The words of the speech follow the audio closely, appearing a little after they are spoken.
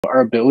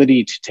Our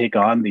ability to take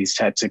on these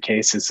types of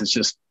cases is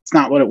just, it's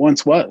not what it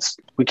once was.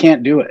 We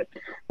can't do it.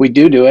 We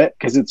do it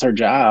because it's our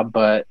job,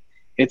 but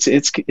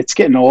it's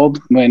getting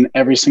old when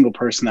every single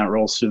person that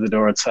rolls through the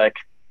door, it's like,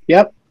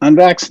 yep,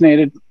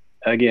 unvaccinated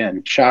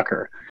again.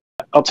 Shocker.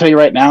 I'll tell you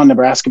right now, in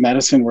Nebraska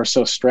Medicine, we're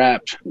so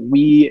strapped.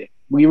 We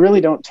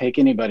really don't take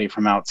anybody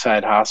from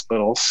outside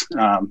hospitals,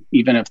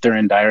 even if they're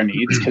in dire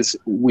needs, because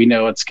we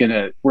know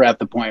we're at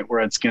the point where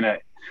it's going to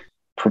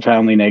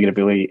profoundly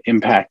negatively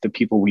impact the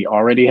people we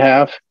already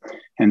have.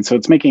 And so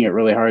it's making it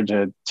really hard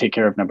to take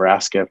care of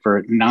Nebraska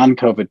for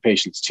non-COVID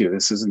patients too.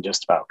 This isn't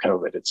just about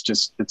COVID. It's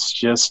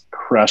just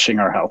crushing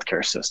our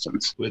healthcare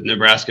systems. With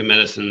Nebraska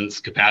Medicine's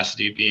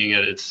capacity being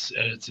at its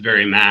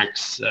very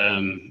max,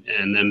 and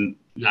then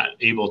not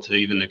able to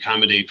even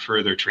accommodate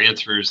further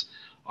transfers,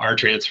 our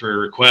transfer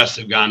requests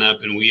have gone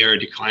up, and we are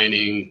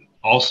declining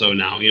also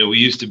now. We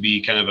used to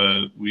be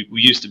we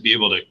used to be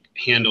able to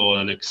handle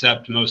and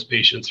accept most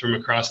patients from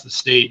across the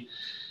state,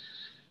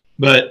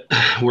 but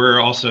we're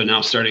also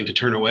now starting to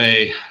turn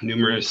away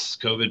numerous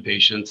COVID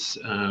patients,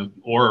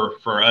 or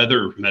for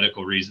other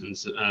medical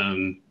reasons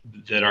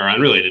that are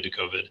unrelated to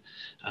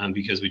COVID,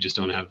 because we just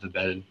don't have the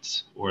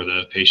beds or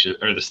the patient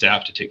or the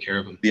staff to take care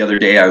of them. The other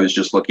day, I was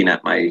just looking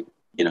at my,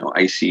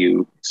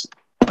 ICU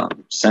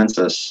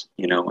census,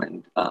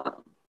 and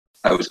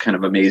I was kind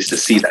of amazed to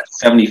see that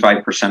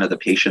 75% of the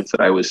patients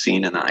that I was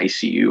seeing in the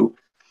ICU,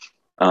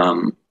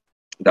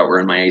 that were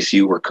in my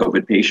ICU, were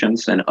COVID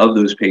patients. And of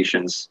those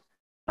patients,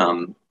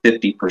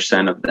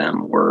 50% of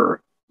them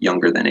were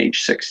younger than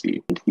age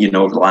 60.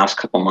 Over the last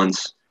couple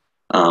months,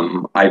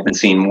 I've been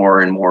seeing more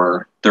and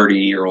more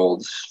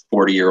 30-year-olds,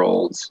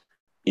 40-year-olds,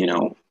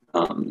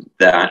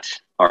 that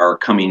are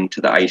coming to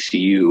the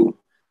ICU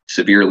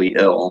severely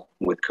ill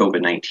with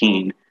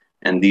COVID-19.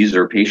 And these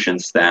are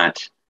patients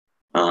that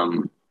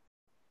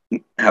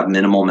have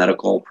minimal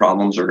medical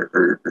problems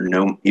or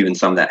no, even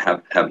some that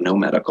have no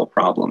medical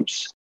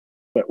problems.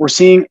 But we're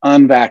seeing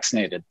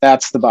unvaccinated.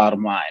 That's the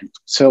bottom line.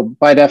 So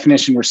by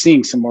definition, we're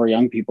seeing some more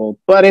young people,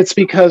 but it's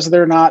because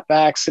they're not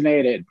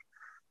vaccinated.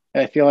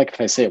 I feel like if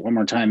I say it one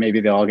more time,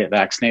 maybe they'll all get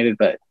vaccinated,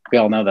 but we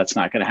all know that's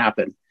not going to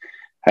happen.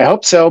 I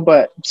hope so,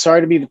 but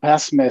sorry to be the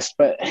pessimist,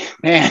 but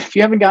man, if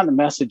you haven't gotten the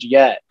message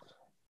yet,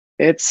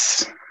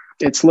 it's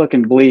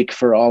looking bleak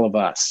for all of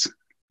us.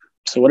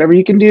 So whatever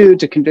you can do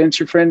to convince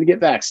your friend to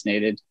get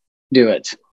vaccinated, do it.